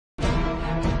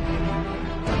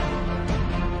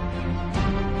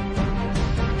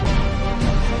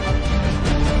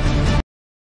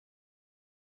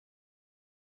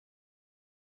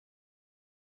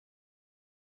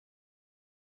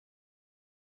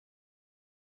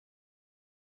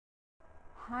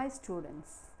Hi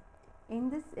students, in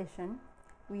this session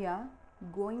we are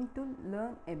going to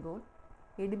learn about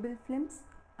edible films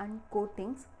and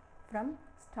coatings from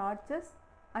starches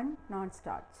and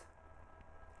non-starch.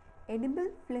 Edible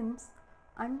films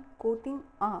and coating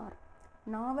are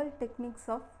novel techniques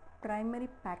of primary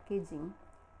packaging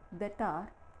that are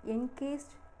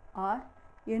encased or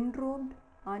enrobed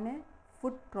on a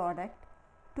food product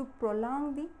to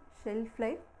prolong the shelf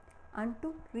life and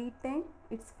to retain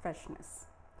its freshness.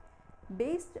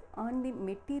 Based on the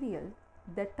material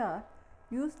that are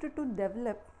used to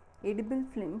develop edible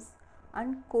films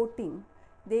and coating,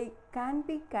 they can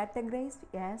be categorized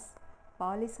as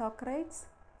polysaccharides,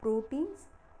 proteins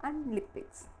and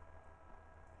lipids.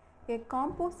 A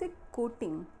composite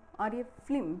coating or a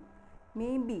film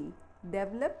may be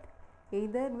developed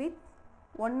either with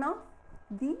one of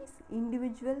these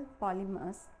individual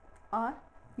polymers or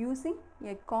using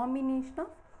a combination of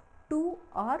two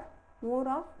or more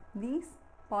of these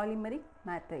polymeric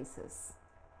matrices.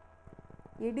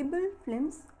 Edible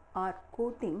films or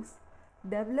coatings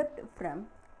developed from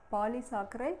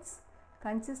polysaccharides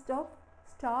consist of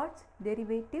starch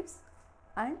derivatives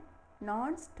and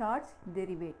non-starch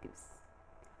derivatives.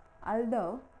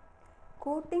 Although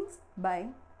coatings by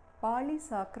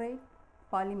polysaccharide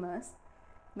polymers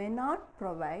may not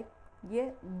provide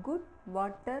a good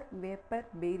water vapor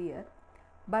barrier,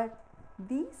 but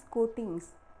these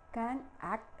coatings can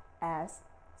act as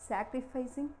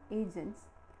sacrificing agents,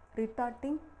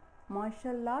 retarding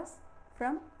moisture loss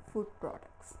from food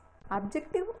products.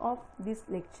 Objective of this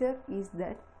lecture is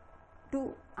that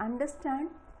to understand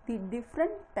the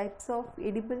different types of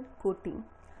edible coating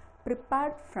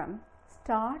prepared from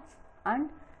starch and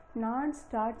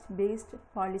non-starch based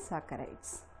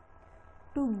polysaccharides.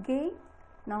 To gain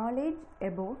knowledge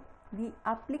about the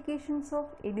applications of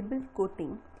edible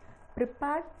coating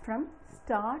prepared from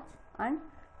starch and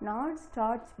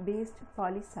non-starch based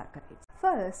polysaccharides.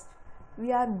 First,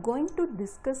 we are going to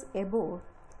discuss about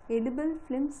edible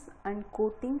films and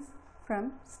coatings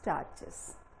from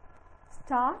starches.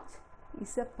 Starch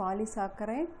is a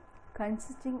polysaccharide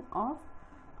consisting of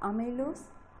amylose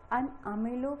and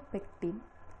amylopectin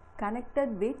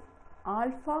connected with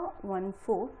alpha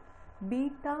 1,4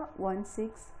 beta 1,6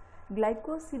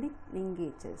 glycosidic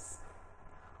linkages.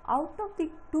 Out of the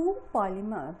two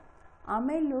polymers,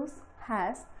 amylose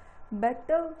has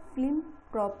better film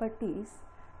properties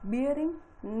bearing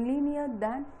linear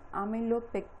than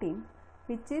amylopectin,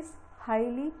 which is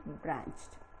highly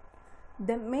branched.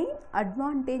 The main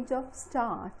advantage of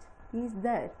starch is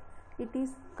that it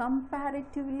is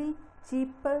comparatively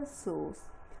cheaper source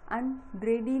and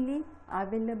readily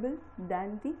available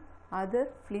than the other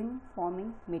film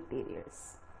forming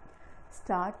materials.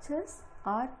 Starches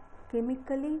are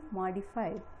chemically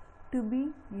modified to be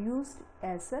used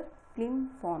as a film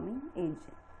forming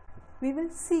agent. We will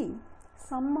see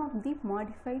some of the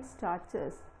modified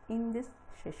starches in this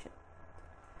session.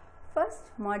 First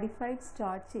modified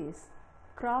starch is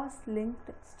cross-linked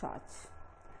starch.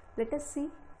 Let us see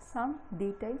some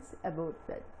details about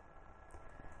that.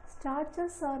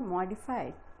 Starches are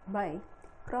modified by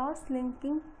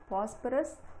cross-linking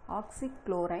phosphorus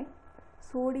oxychloride,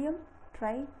 sodium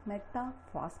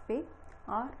trimetaphosphate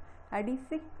or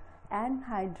adipic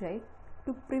anhydride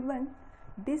to prevent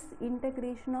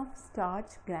disintegration of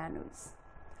starch granules.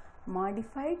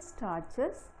 Modified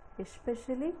starches,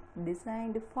 especially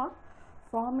designed for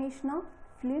formation of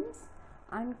films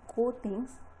and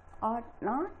coatings, are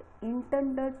not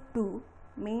intended to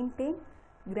maintain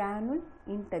granule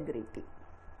integrity.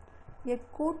 A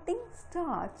coating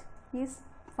starch is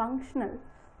functional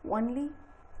only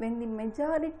when the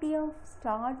majority of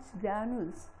starch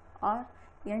granules are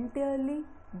entirely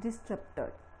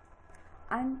disrupted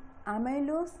and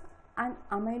amylose and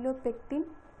amylopectin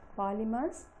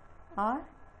polymers are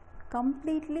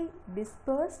completely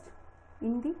dispersed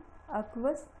in the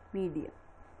aqueous medium.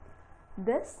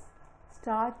 Thus,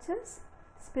 starches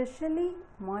specially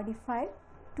modified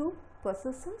to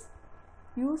possess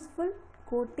useful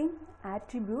coating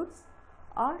attributes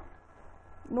are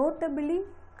notably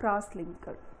cross-linked.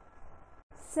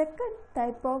 Second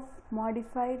type of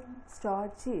modified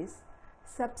starch is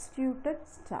substituted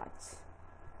starch.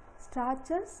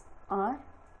 Starches are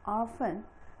often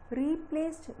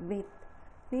replaced with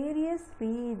various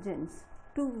reagents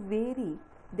to vary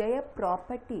their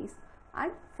properties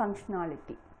and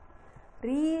functionality.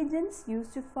 Reagents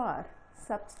used for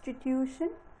substitution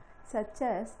such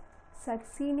as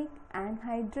succinic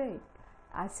anhydride,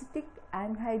 acetic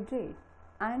anhydride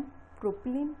and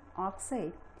propylene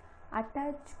oxide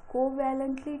attach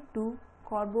covalently to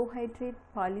carbohydrate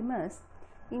polymers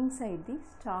inside the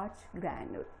starch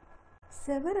granule.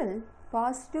 Several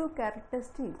positive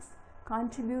characteristics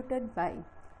contributed by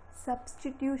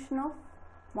substitution of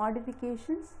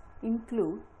modifications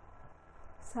include: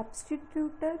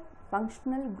 substituted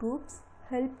functional groups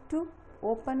help to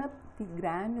open up the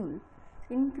granule,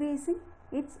 increasing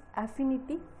its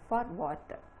affinity for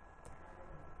water.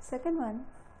 Second one,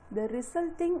 the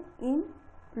resulting in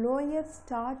lower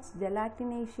starch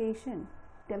gelatinization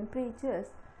temperatures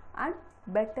and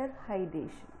better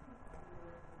hydration.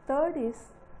 Third is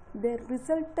the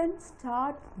resultant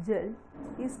starch gel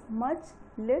is much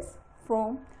less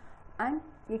firm and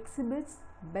exhibits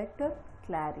better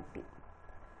clarity.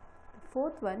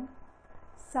 Fourth one,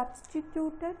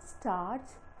 substituted starch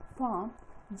form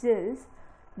gels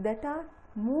that are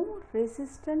more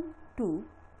resistant to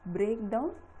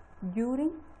breakdown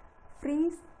during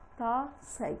freeze-thaw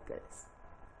cycles,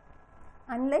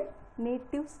 unlike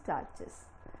native starches,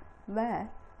 where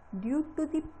due to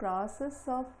the process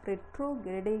of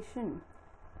retrogradation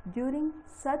during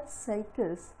such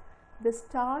cycles, the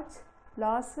starch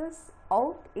loses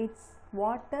out its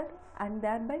water and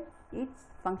thereby its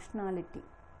functionality.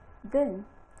 Then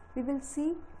we will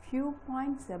see few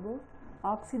points about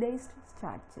oxidized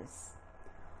starches.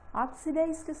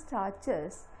 Oxidized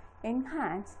starches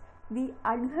enhance the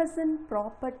adhesion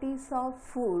properties of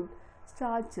food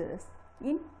starches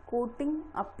in coating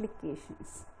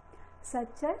applications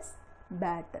such as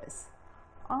batters.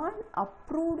 All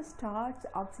approved starch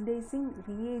oxidizing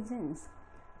reagents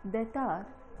that are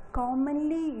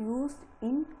commonly used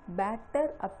in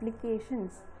batter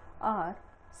applications are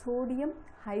sodium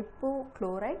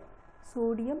hypochlorite,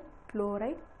 sodium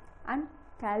chloride and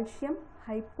calcium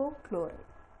hypochlorite.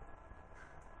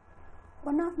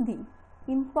 One of the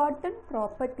important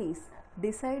properties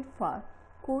desired for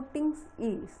coatings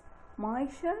is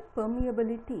moisture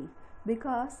permeability,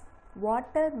 because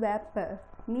water vapor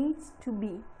needs to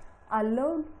be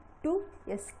allowed to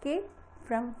escape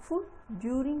from food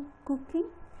during cooking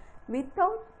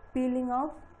without peeling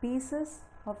off pieces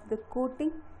of the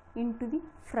coating into the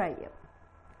fryer.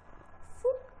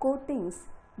 Food coatings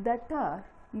that are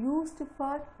used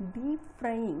for deep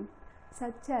frying,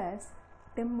 such as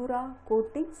tempura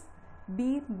coatings,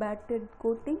 beer battered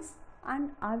coatings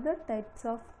and other types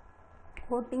of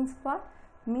coatings for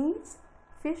meats,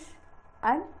 fish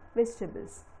and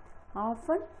vegetables,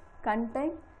 often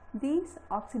contain these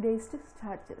oxidized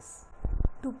starches.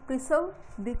 To preserve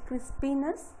the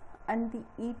crispiness and the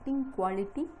eating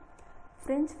quality,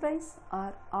 French fries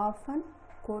are often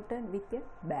coated with a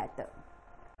batter.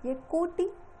 A coating,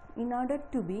 in order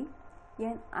to be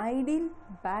an ideal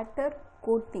batter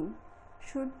coating,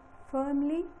 should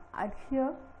firmly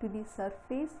adhere to the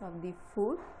surface of the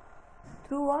food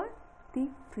throughout the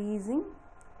freezing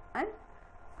and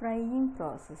frying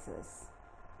processes.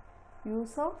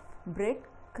 Use of bread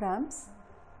crumbs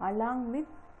along with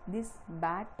this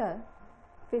batter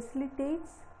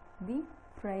facilitates the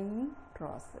frying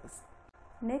process.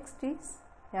 Next is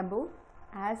about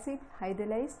acid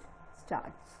hydrolyzed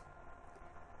starch.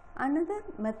 Another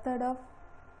method of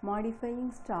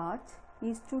modifying starch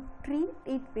is to treat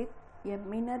it with a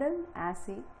mineral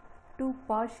acid to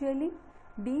partially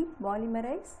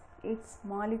depolymerize its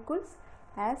molecules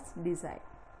as desired.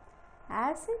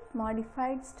 Acid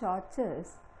modified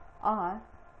starches are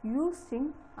used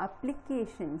in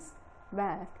applications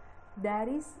where there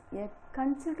is a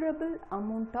considerable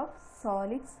amount of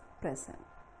solids present.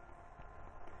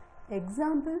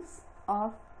 Examples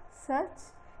of such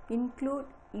include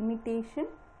imitation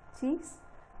cheese,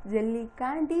 jelly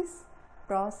candies,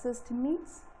 processed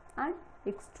meats and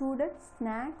extruded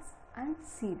snacks and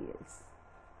cereals.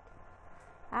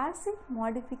 Acid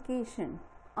modification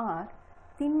or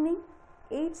thinning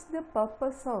aids the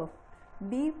purpose of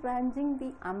debranching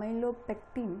the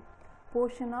amylopectin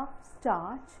portion of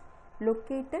starch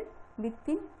located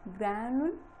within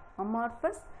granule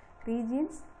amorphous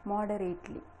regions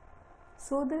moderately,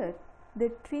 so that the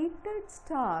treated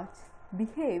starch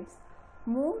behaves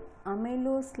more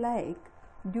amylose-like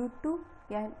due to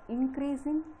an increase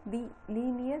in the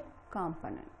linear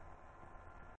component.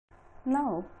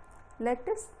 Now, let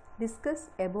us discuss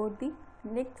about the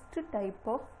next type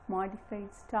of modified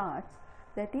starch,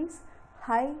 that is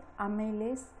high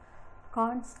amylase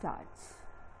cornstarch.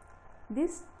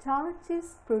 This starch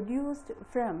is produced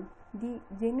from the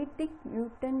genetic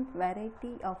mutant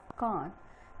variety of corn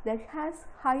that has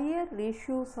higher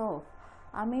ratios of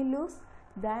amylose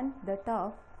than that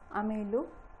of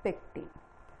amylopectin.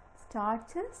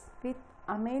 Starches with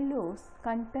amylose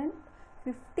content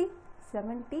 50,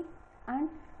 70 and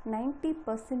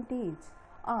 90%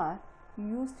 are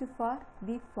used for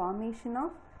the formation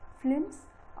of films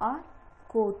or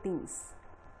coatings.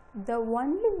 The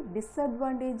only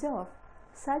disadvantage of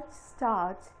such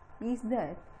starch is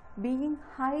that being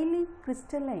highly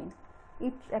crystalline,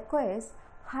 it requires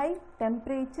high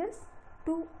temperatures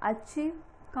to achieve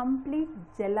complete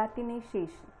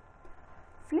gelatinization.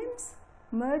 Films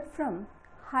made from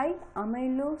high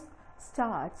amylose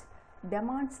starch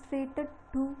demonstrated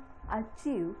to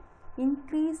achieve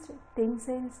increased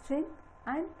tensile strength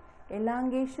and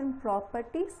elongation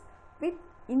properties with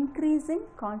increasing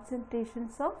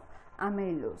concentrations of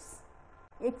amylose.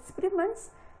 Experiments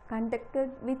conducted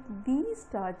with these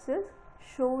starches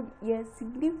showed a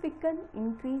significant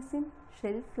increase in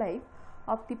shelf life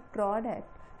of the product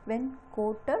when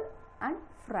coated and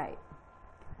fried.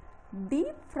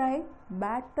 Deep fried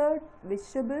battered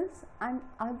vegetables and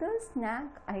other snack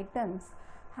items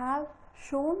have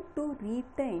shown to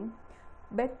retain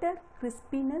better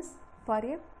crispiness for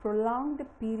a prolonged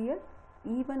period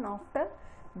even after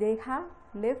they have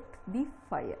left the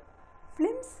fire.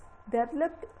 Films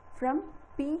developed from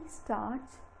pea starch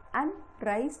and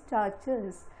rice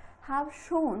starches have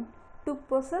shown to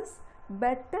possess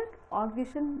better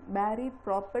oxidation barrier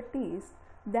properties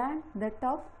than that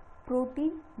of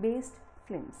protein-based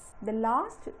films. The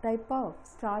last type of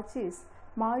starch is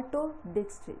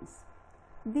maltodextrins.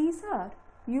 These are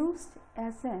used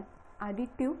as an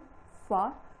additive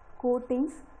for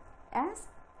coatings as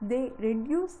they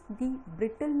reduce the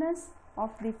brittleness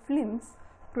of the films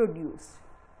produced.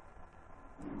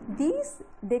 These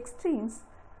dextrins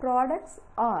products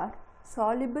are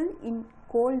soluble in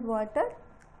cold water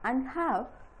and have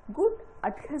good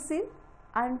adhesive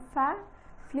and fair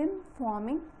film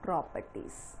forming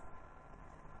properties.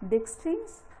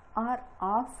 Dextrins are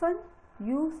often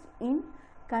used in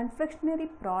confectionery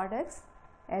products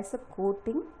as a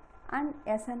coating and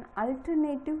as an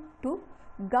alternative to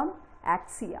gum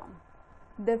axiom.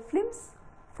 The films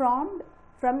formed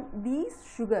from these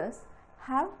sugars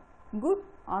have good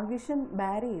oxidation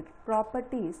barrier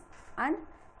properties and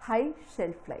high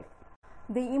shelf life.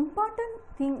 The important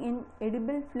thing in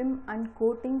edible film and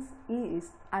coatings is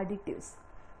additives.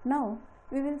 Now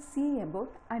we will see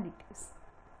about additives.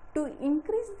 To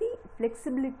increase the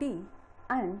flexibility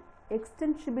and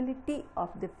extensibility of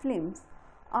the films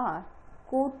or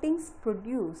coatings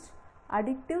produced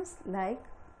additives like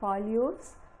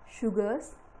polyols,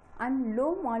 sugars and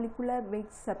low molecular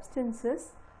weight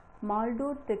substances,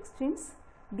 maltodextrins,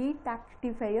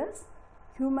 detoxifiers,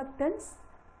 humectants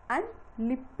and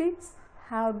lipids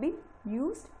have been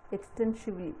used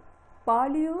extensively.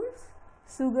 Polyols,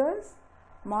 sugars,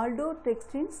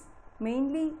 maltodextrins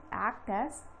mainly act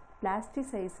as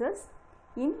plasticizers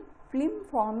in film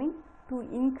forming to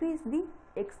increase the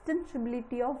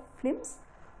extensibility of films,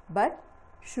 but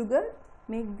sugar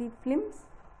make the films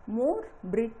more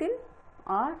brittle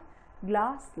or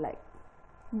glass-like.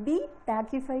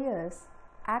 Detoxifiers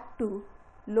act to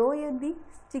lower the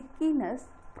stickiness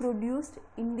produced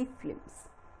in the films.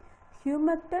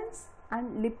 Humectants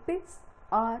and lipids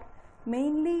are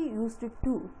mainly used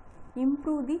to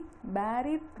improve the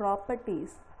barrier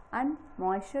properties and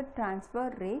moisture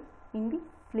transfer rate in the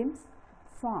films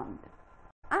formed.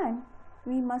 And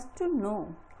we must to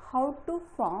know how to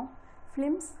form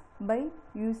films by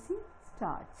using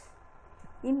starch.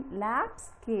 In lab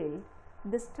scale,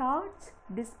 the starch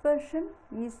dispersion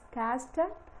is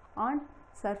casted on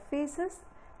surfaces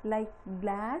like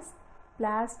glass,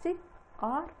 plastic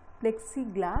or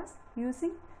plexiglass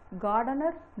using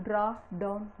Gardner draw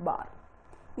down bar.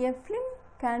 A film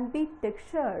can be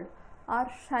textured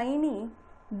or shiny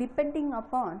depending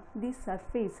upon the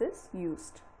surfaces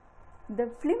used. The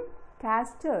film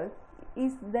casted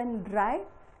is then dried,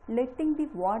 letting the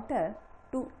water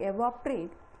to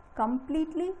evaporate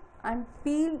completely and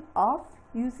peel off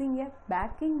using a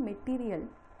backing material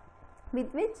with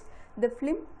which the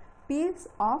film peels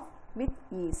off with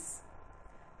ease.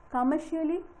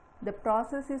 Commercially, the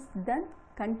process is done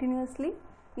continuously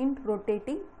in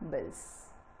rotating bells.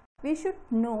 We should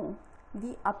know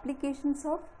the applications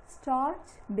of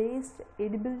starch-based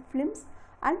edible films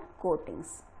and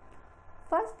coatings.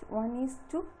 First one is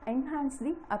to enhance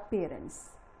the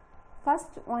appearance.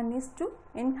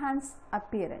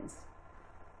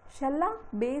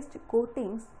 Shellac-based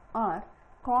coatings are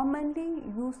commonly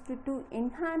used to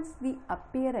enhance the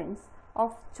appearance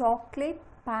of chocolate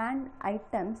pan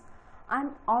items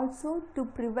and also to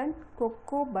prevent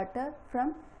cocoa butter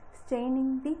from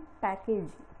staining the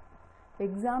packaging.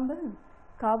 Example: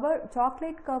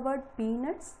 chocolate covered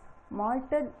peanuts,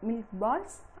 malted milk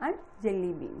balls and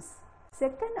jelly beans.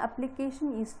 Second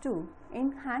application is to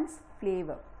enhance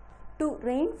flavor. To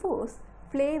reinforce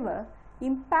flavor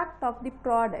impact of the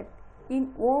product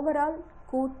in overall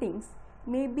coatings,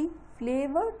 may be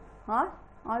flavored or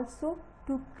also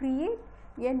to create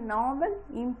a novel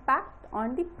impact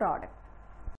on the product.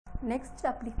 Next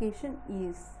application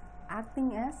is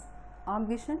acting as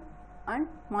augmentation and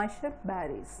moisture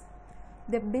barriers.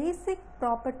 The basic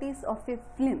properties of a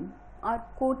film or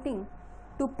coating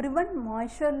to prevent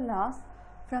moisture loss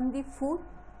from the food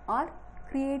or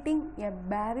creating a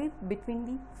barrier between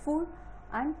the food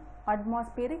and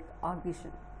atmospheric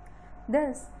oxygen,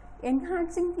 thus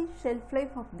enhancing the shelf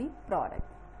life of the product.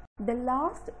 The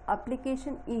last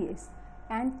application is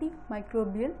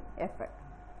antimicrobial effect.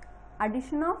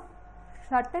 Addition of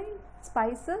certain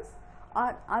spices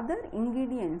or other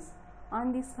ingredients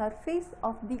on the surface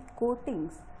of the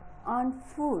coatings on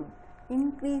food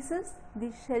increases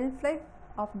the shelf life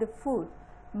of the food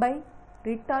by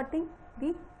retarding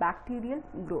the bacterial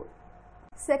growth.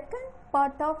 Second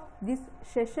part of this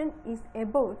session is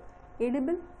about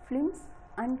edible films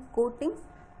and coatings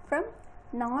from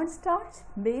non-starch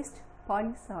based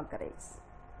polysaccharides.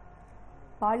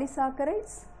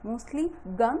 Polysaccharides, mostly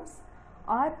gums,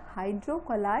 are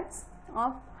hydrocolloids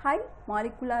of high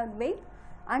molecular weight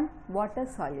and water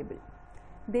soluble.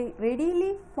 They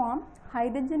readily form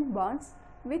hydrogen bonds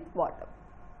with water.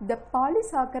 The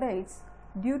polysaccharides,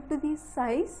 due to the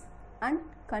size and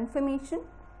conformation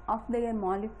of their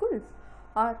molecules,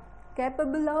 are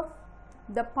capable of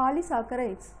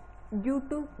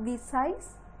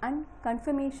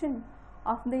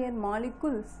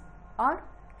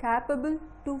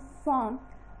to form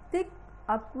thick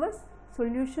aqueous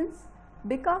solutions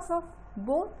because of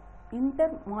both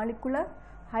intermolecular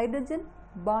hydrogen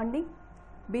bonding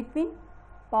between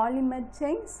polymer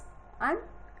chains and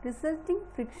resulting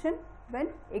friction when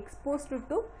exposed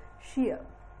to shear.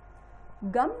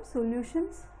 Gum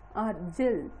solutions are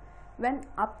gel when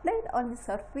applied on the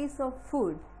surface of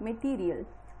food material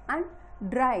and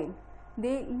dried.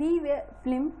 They leave a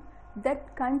film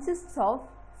that consists of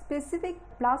specific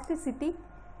plasticity,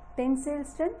 tensile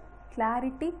strength,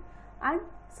 clarity and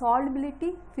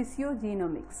solubility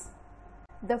physiogenomics.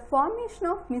 The formation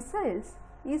of micelles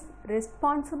is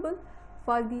responsible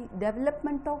for the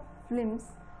development of films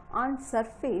on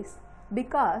surface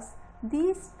because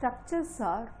these structures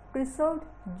are preserved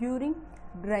during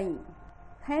drying.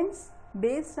 Hence,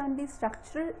 based on the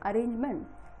structural arrangement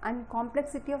and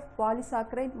complexity of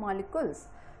polysaccharide molecules,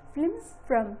 films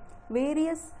from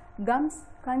various gums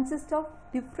consist of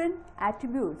different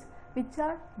attributes which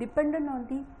are dependent on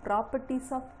the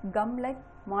properties of gum like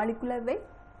molecular weight,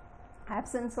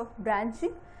 absence of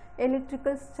branching,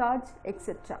 electrical charge,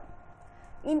 etc.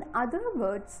 In other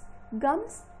words,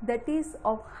 gums that is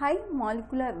of high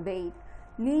molecular weight,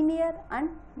 linear and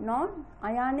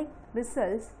non-ionic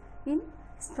results in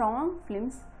strong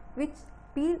films which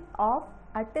peel off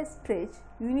at a stretch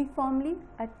uniformly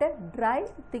at a dry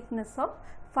thickness of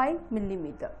 5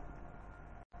 mm.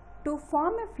 To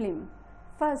form a film,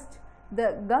 first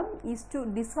the gum is to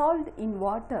dissolve in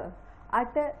water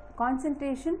at a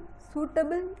concentration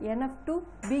suitable enough to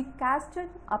be casted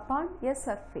upon a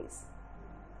surface.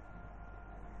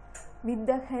 With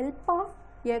the help of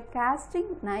a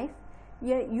casting knife,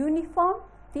 a uniform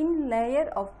thin layer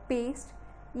of paste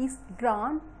is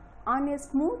drawn on a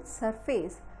smooth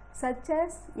surface such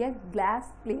as a glass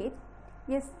plate,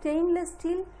 a stainless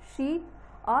steel sheet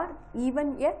or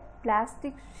even a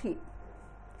plastic sheet.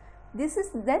 This is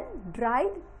then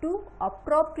dried to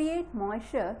appropriate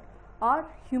moisture or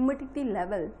humidity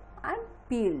level and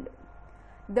peeled.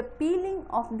 The peeling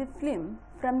of the film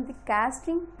from the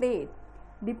casting plate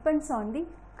depends on the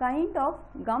kind of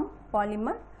gum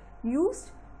polymer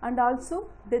used and also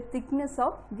the thickness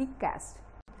of the cast.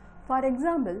 For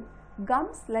example,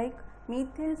 gums like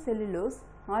methyl cellulose,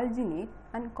 alginate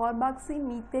and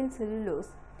carboxymethyl cellulose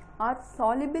are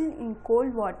soluble in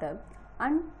cold water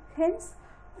and hence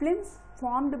films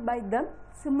formed by them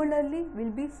similarly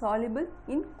will be soluble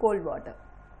in cold water.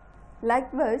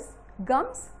 Likewise,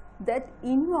 gums that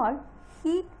involve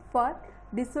heat for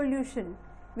dissolution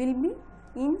will be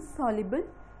insoluble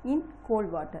in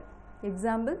cold water.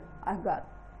 Example, agar.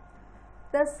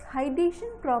 Thus,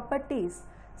 hydration properties,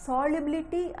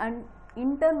 solubility and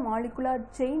intermolecular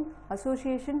chain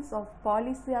associations of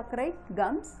polysaccharide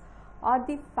gums are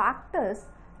the factors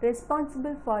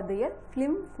responsible for their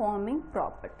film forming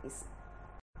properties.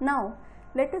 Now,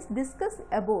 let us discuss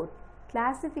about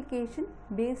classification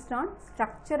based on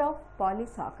structure of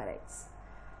polysaccharides.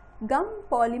 Gum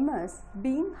polymers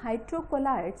being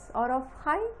hydrocolloids are of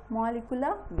high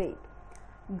molecular weight.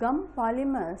 Gum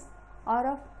polymers are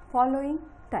of following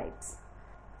types.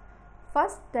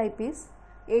 First type is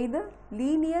either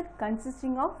linear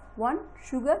consisting of one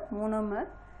sugar monomer,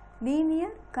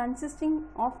 linear consisting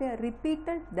of a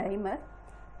repeated dimer,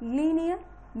 linear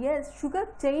a sugar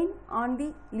chain on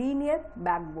the linear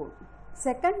backbone.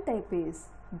 Second type is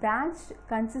branched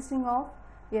consisting of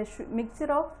a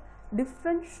mixture of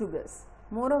different sugars.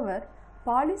 Moreover,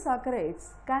 polysaccharides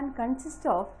can consist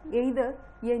of either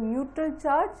a neutral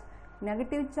charge,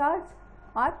 negative charge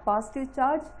or positive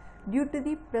charge due to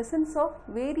the presence of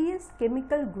various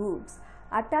chemical groups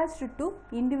attached to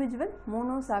individual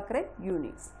monosaccharide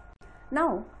units.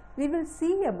 Now, we will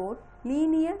see about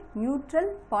linear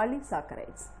neutral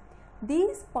polysaccharides.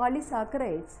 These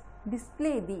polysaccharides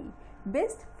display the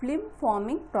best film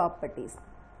forming properties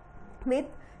with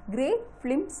great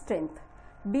film strength.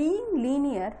 Being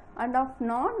linear and of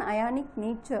non-ionic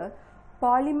nature,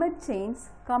 polymer chains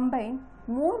combine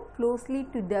more closely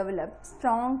to develop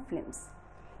strong films.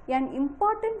 An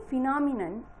important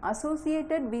phenomenon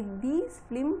associated with these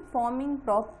film forming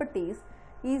properties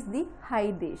is the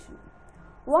hydration.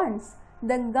 Once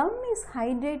the gum is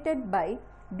hydrated by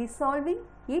dissolving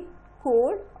it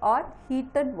cold or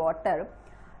heated water,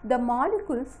 the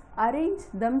molecules arrange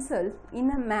themselves in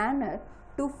a manner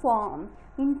to form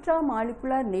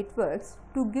intramolecular networks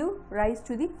to give rise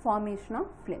to the formation of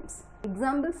films.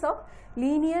 Examples of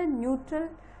linear neutral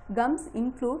gums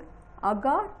include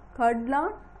agar,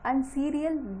 curdlan and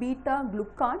cereal beta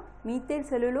glucan, methyl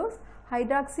cellulose,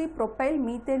 hydroxypropyl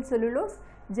methyl cellulose,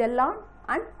 gellan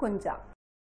and konjac.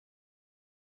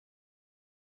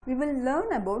 We will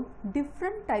learn about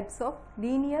different types of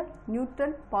linear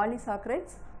neutral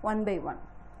polysaccharides one by one.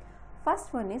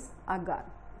 First one is agar.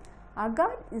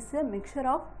 Agar is a mixture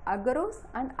of agarose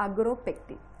and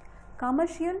agaropectin.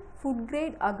 Commercial food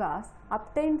grade agars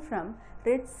obtained from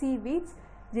red seaweeds,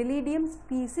 Gelidium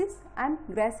species and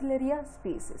Gracilaria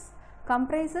species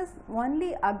comprises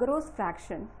only agarose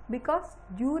fraction because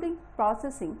during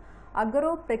processing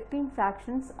agaropectin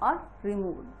fractions are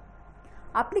removed.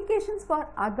 Applications for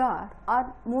agar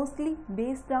are mostly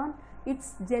based on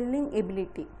its gelling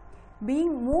ability,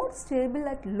 being more stable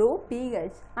at low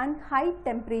pH and high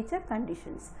temperature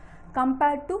conditions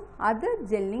compared to other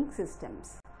gelling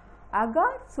systems.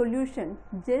 Agar solution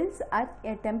gels at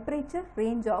a temperature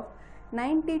range of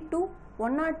 90 to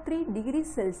 103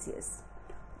 degrees Celsius.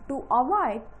 To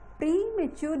avoid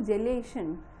premature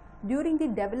gelation during the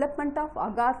development of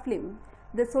agar film,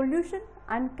 the solution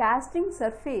and casting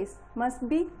surface must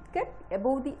be kept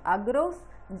above the agarose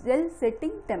gel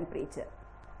setting temperature.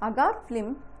 Agar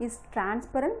film is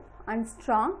transparent and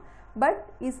strong but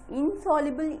is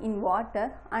insoluble in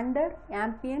water under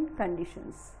ambient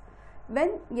conditions.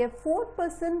 When a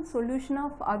 4% solution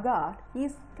of agar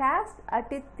is cast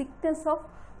at a thickness of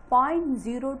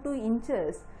 0.02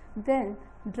 inches, then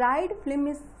dried film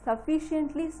is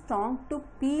sufficiently strong to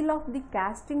peel off the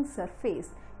casting surface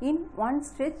in one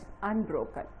stretch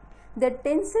unbroken. The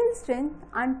tensile strength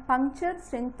and puncture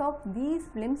strength of these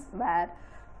films were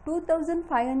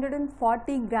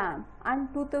 2540 gram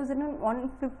and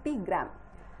 2150 gram.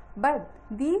 But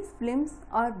these films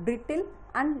are brittle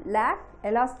and lack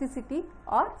elasticity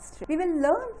or strength. We will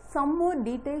learn some more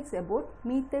details about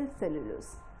methyl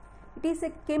cellulose. It is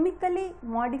a chemically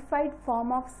modified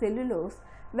form of cellulose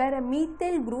where a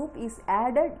methyl group is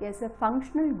added as a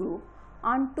functional group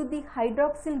onto the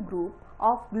hydroxyl group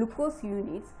of glucose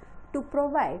units to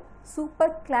provide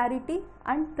super clarity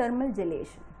and thermal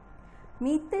gelation.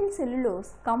 Methyl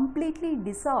cellulose completely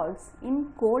dissolves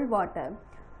in cold water,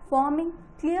 forming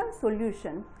clear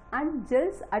solution and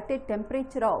gels at a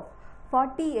temperature of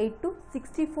 48 to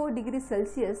 64 degrees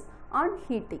Celsius on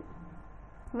heating.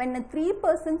 When a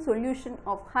 3% solution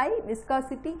of high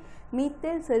viscosity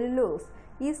methyl cellulose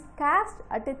is cast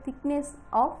at a thickness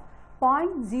of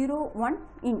 0.01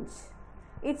 inch,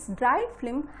 its dried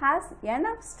film has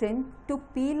enough strength to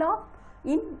peel off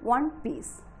in one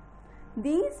piece.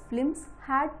 These films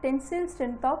had tensile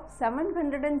strength of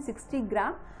 760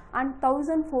 gram and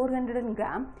 1400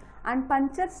 gram and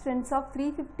puncture strengths of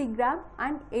 350 gram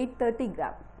and 830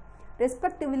 gram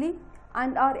respectively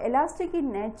and are elastic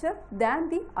in nature than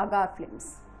the agar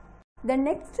films. The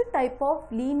next type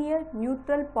of linear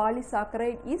neutral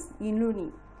polysaccharide is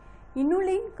inulin.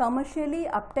 Inulin commercially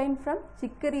obtained from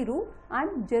chicory root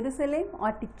and Jerusalem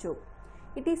artichoke.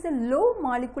 It is a low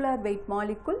molecular weight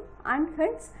molecule and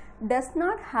hence does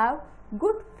not have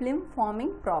good film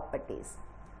forming properties.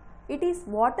 It is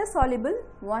water soluble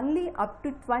only up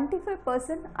to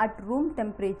 25% at room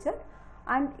temperature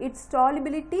and its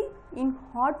solubility in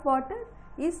hot water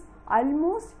is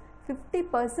almost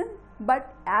 50%,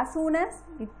 but as soon as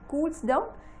it cools down,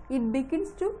 it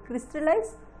begins to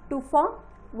crystallize to form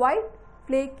white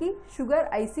flaky sugar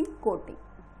icing coating.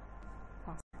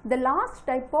 The last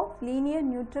type of linear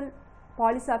neutral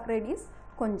polysaccharide is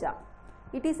konjac.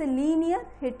 It is a linear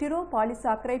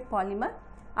heteropolysaccharide polymer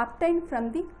obtained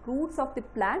from the roots of the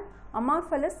plant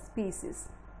Amorphous species,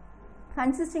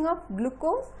 consisting of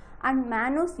glucose and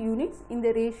mannose units in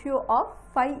the ratio of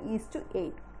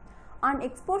 5:8. On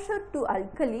exposure to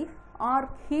alkali or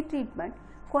heat treatment,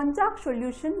 konjac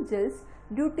solution gels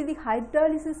due to the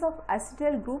hydrolysis of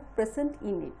acetyl group present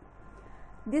in it.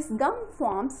 This gum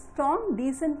forms strong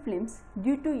decent films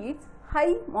due to its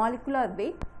high molecular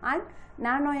weight and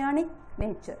nanoionic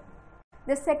nature.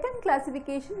 The second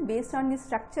classification based on the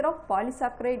structure of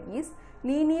polysaccharide is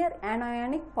linear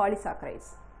anionic polysaccharides.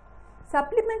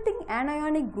 Supplementing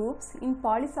anionic groups in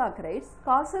polysaccharides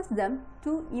causes them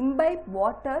to imbibe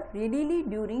water readily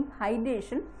during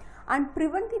hydration and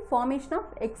prevent the formation of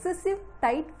excessive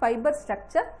tight fiber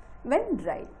structure when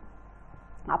dried.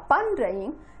 Upon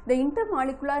drying, the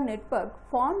intermolecular network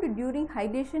formed during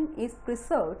hydration is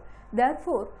preserved.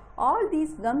 Therefore, all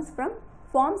these gums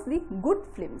forms the good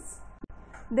films.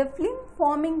 The film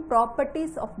forming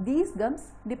properties of these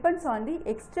gums depends on the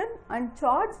extent and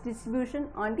charge distribution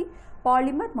on the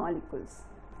polymer molecules.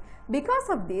 Because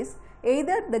of this,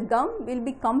 either the gum will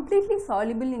be completely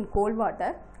soluble in cold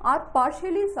water or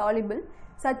partially soluble,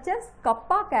 such as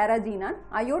kappa carrageenan,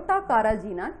 iota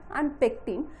carrageenan and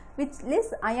pectin, which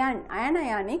less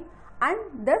anionic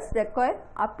and thus require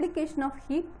application of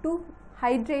heat to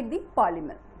hydrate the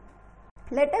polymer.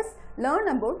 Let us learn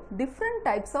about different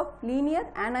types of linear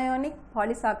anionic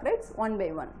polysaccharides one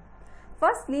by one.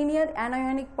 First linear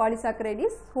anionic polysaccharide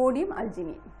is sodium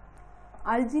alginate.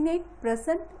 Alginate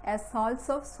present as salts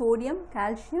of sodium,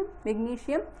 calcium,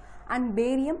 magnesium and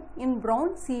barium in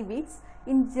brown seaweeds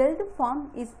in gelled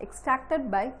form is extracted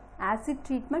by acid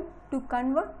treatment to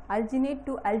convert alginate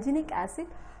to alginic acid,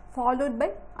 followed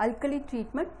by alkali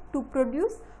treatment to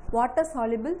produce water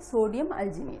soluble sodium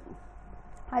alginate.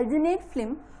 Alginate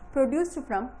film produced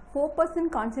from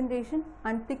 4% concentration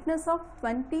and thickness of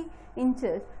 20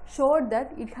 inches showed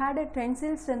that it had a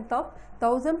tensile strength of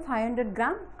 1500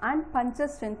 gram and puncture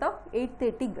strength of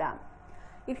 830 gram.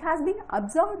 It has been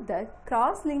observed that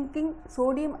cross-linking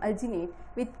sodium alginate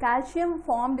with calcium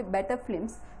formed better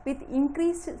films with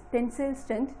increased tensile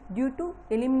strength due to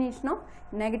elimination of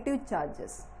negative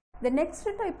charges. The next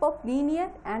type of linear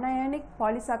anionic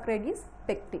polysaccharide is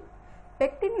pectin.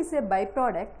 Pectin is a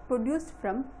byproduct produced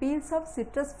from peels of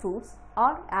citrus fruits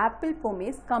or apple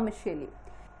pomace commercially.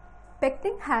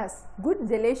 Pectin has good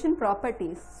gelation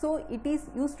properties, so it is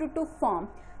used to form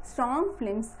strong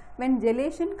films when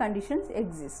gelation conditions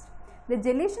exist. The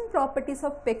gelation properties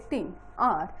of pectin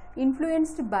are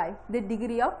influenced by the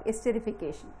degree of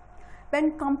esterification.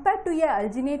 When compared to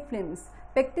alginate films,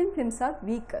 pectin films are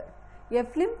weaker. A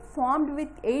film formed with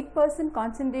 8%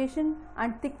 concentration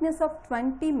and thickness of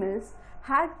 20 mils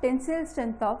had tensile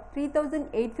strength of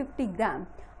 3850 gram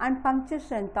and puncture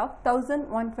strength of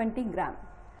 1120 gram.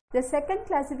 The second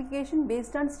classification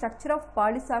based on structure of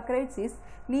polysaccharides is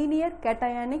linear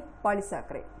cationic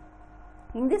polysaccharide.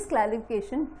 In this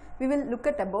classification, we will look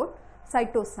at about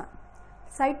cytosine.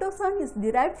 Cytosine is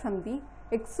derived from the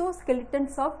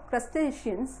exoskeletons of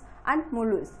crustaceans and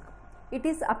mollusks. It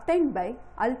is obtained by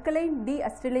alkaline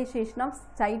deacetylation of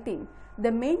chitin,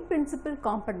 the main principal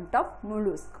component of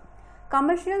mollusk.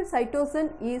 Commercial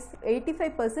cytosine is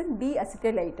 85%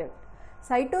 deacetylated.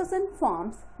 Cytosine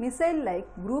forms missile-like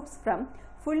groups from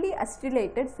fully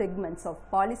acetylated segments of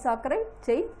polysaccharide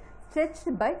chain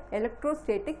stretched by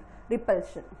electrostatic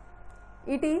repulsion.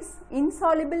 It is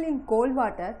insoluble in cold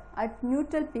water at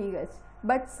neutral pH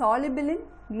but soluble in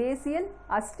glacial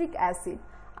acetic acid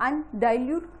and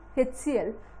dilute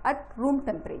HCl at room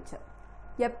temperature.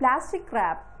 A plastic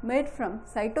wrap made from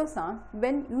cytosine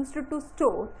when used to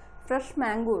store fresh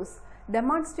mangoes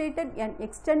demonstrated an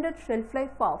extended shelf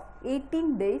life of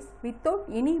 18 days without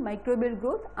any microbial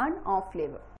growth and off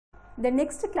flavor. The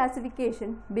next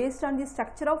classification based on the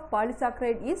structure of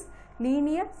polysaccharide is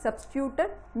linear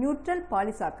substituted neutral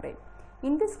polysaccharide.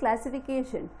 In this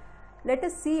classification, let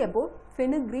us see about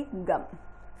fenugreek gum.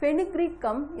 Fenugreek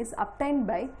gum is obtained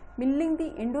by milling the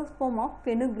endosperm of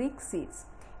fenugreek seeds.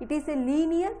 It is a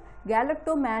linear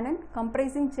galactomannan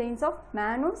comprising chains of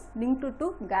mannose linked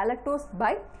to galactose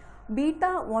by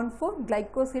beta-1,4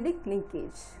 glycosidic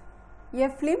linkage. A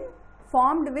film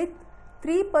formed with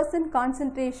 3%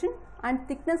 concentration and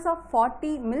thickness of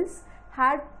 40 mils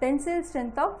had tensile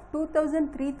strength of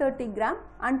 2330 gram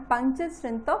and puncture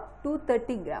strength of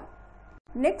 230 gram.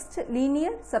 Next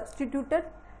linear substituted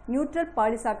neutral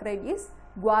polysaccharide is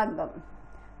guar gum.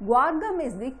 Guar gum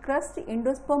is the crushed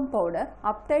endosperm powder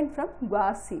obtained from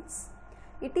guar seeds.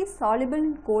 It is soluble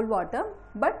in cold water,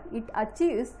 but it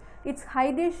achieves its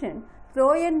hydration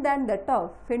slower than that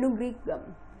of fenugreek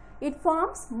gum. It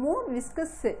forms more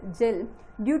viscous gel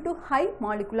due to high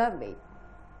molecular weight.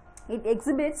 It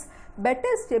exhibits better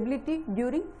stability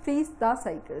during freeze-thaw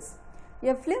cycles.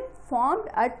 A film formed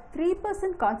at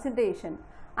 3% concentration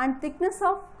and thickness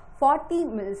of 40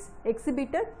 mils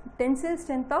exhibited tensile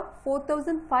strength of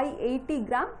 4580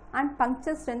 gram and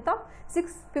puncture strength of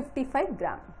 655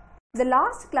 gram. The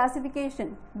last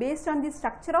classification based on the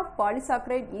structure of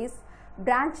polysaccharide is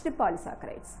branched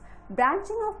polysaccharides.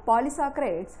 Branching of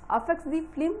polysaccharides affects the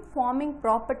film forming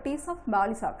properties of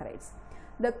polysaccharides.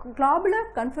 The globular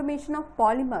conformation of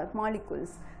polymer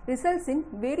molecules results in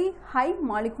very high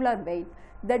molecular weight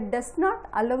that does not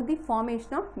allow the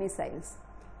formation of micelles.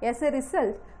 As a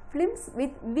result, films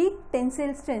with weak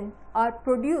tensile strength are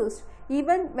produced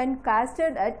even when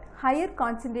casted at higher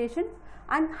concentrations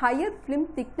and higher film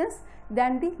thickness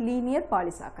than the linear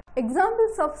polysaccharide.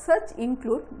 Examples of such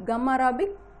include gum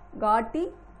arabic, gatti,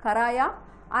 karaya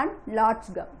and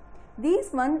larch gum. These,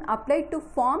 when applied to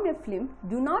form a film,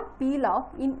 do not peel off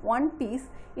in one piece,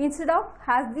 instead of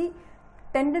has the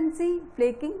tendency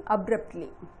flaking abruptly.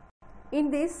 In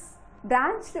this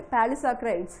branched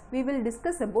polysaccharides, we will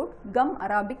discuss about gum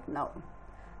arabic now.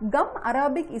 Gum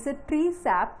arabic is a tree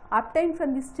sap obtained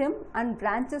from the stem and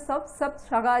branches of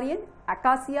sub-Saharian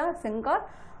Acacia sengar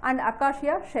and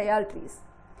Acacia shayal trees.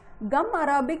 Gum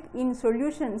arabic in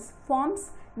solutions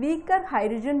forms weaker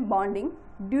hydrogen bonding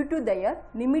due to their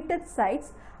limited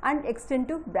size and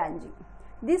extensive branching.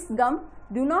 This gum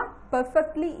do not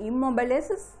perfectly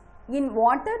immobilizes in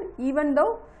water even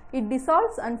though it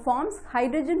dissolves and forms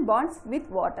hydrogen bonds with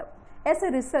water. As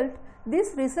a result,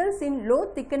 this results in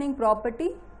low thickening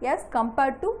property as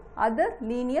compared to other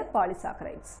linear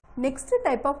polysaccharides. Next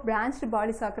type of branched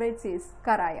polysaccharides is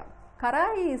karaya.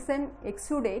 Karaya is an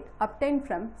exudate obtained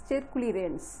from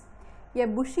sterculians, a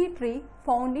bushy tree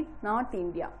found in North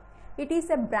India. It is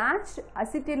a branched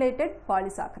acetylated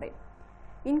polysaccharide.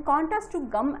 In contrast to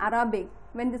gum arabic,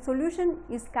 when the solution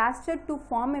is casted to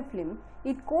form a film,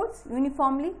 it coats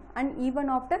uniformly and even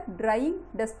after drying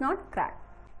does not crack.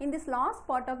 In this last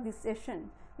part of this session,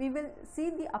 we will see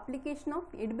the application of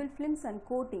edible films and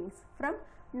coatings from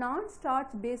non-starch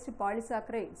based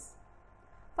polysaccharides.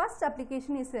 First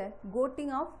application is a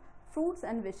coating of fruits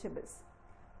and vegetables.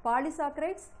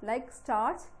 Polysaccharides like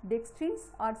starch, dextrins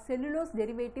or cellulose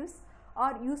derivatives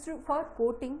are used for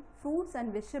coating fruits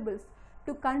and vegetables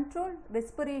to control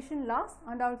respiration loss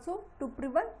and also to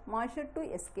prevent moisture to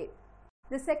escape.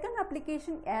 The second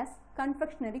application is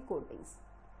confectionery coatings,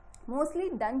 mostly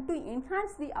done to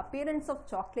enhance the appearance of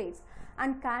chocolates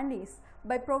and candies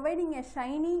by providing a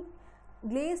shiny,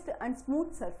 glazed and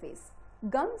smooth surface.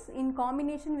 Gums in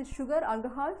combination with sugar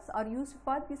alcohols are used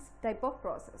for this type of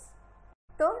process.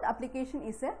 Third application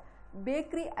is a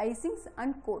bakery icings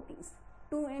and coatings.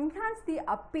 To enhance the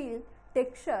appeal,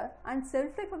 texture and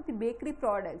shelf life of the bakery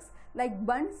products like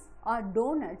buns or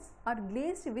donuts are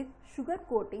glazed with sugar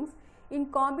coatings in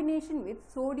combination with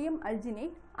sodium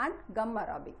alginate and gum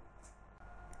arabic.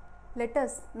 Let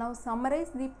us now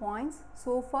summarize the points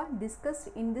so far discussed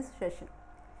in this session.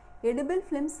 Edible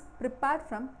films prepared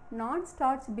from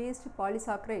non-starch based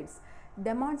polysaccharides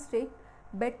demonstrate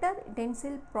better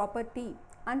tensile property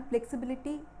and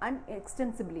flexibility and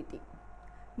extensibility.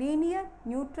 Linear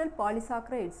neutral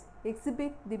polysaccharides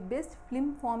exhibit the best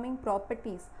film forming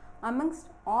properties amongst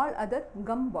all other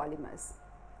gum polymers.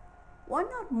 One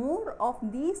or more of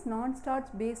these non-starch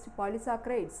based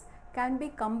polysaccharides can be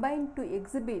combined to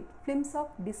exhibit films of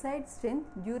desired strength,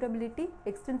 durability,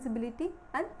 extensibility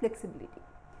and flexibility.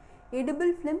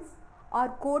 Edible films or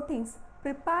coatings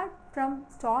prepared from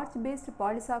starch based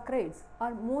polysaccharides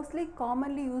are mostly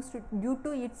commonly used due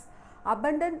to its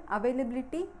abundant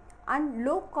availability and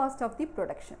low cost of the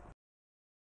production.